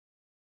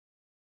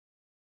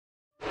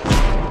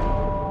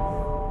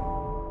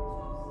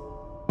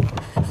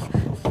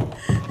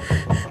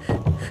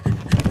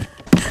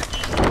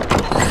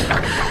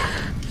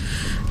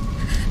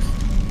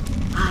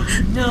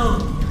I know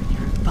you're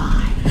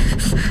nearby.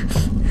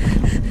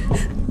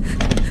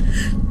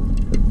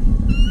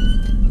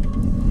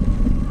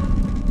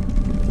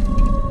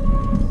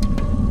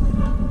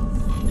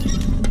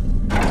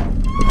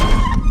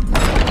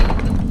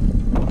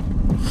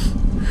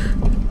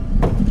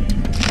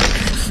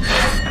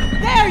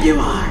 There you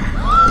are!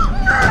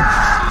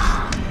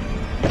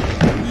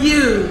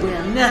 You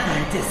will never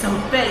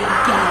disobey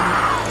again!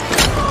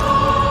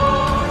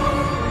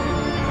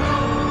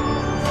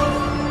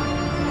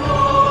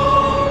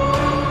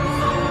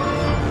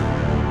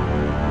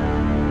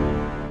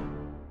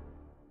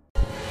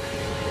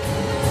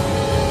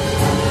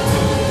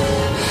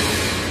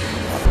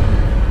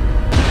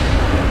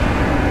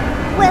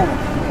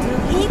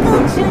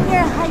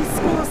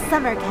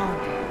 Summer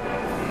camp.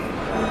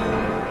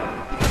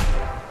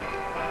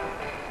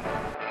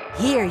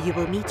 Here you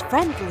will meet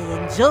friendly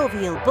and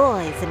jovial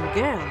boys and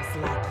girls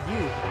like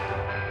you.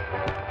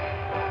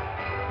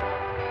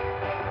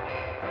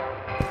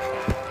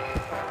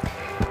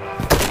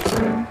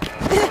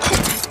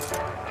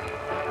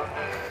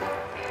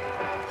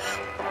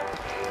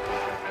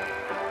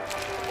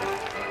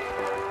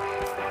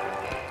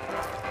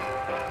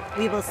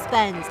 We will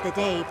spend the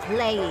day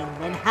playing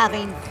and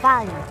having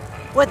fun,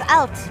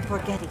 without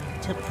forgetting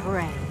to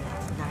pray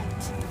at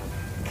night.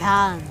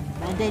 Come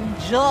and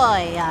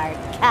enjoy our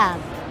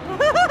camp.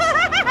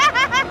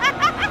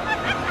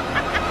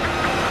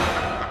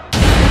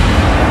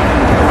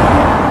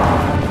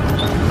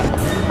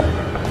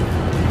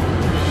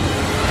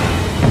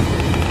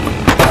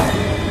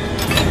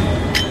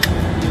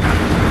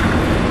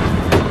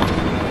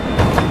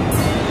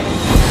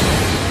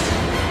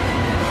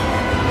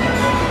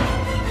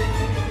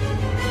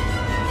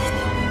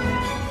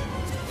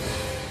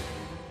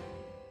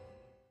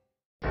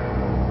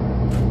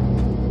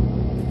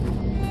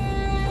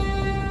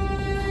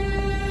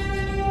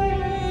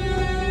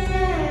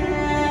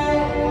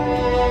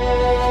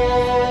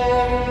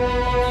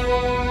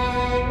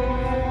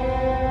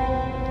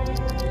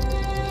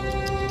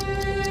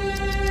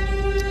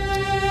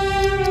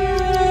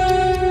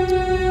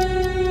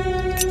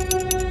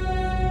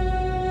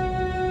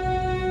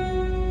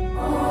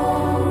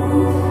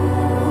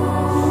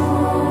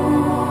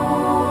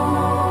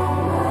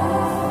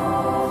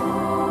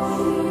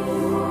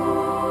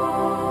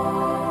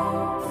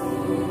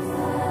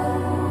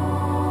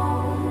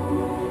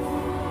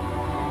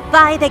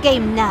 Buy the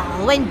game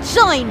now and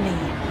join me.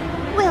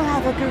 We'll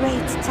have a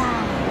great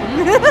time.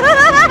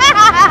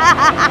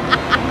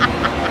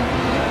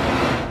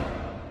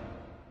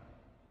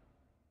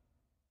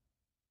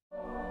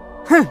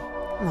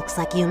 Looks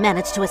like you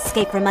managed to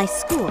escape from my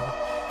school.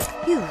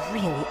 You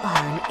really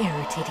are an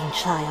irritating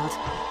child.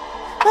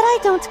 But I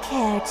don't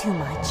care too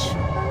much.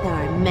 There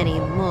are many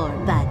more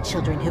bad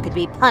children who could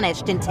be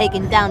punished and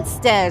taken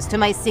downstairs to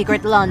my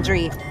secret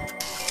laundry.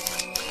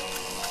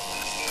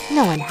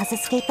 No one has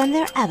escaped them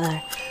there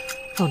ever.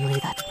 Only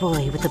that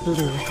boy with the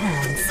blue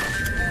hands.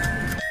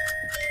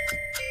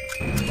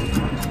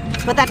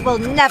 But that will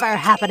never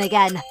happen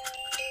again.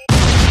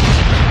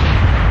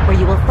 Where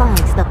you will find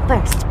the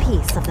first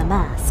piece of the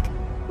mask.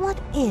 What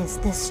is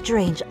this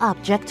strange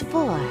object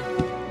for?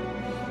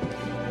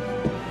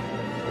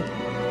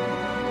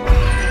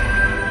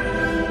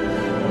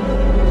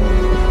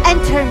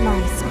 Enter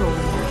my school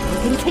now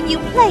and continue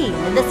playing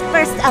in this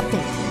first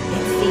update.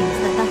 It seems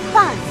that the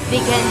fun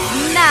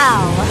begins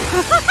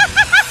now!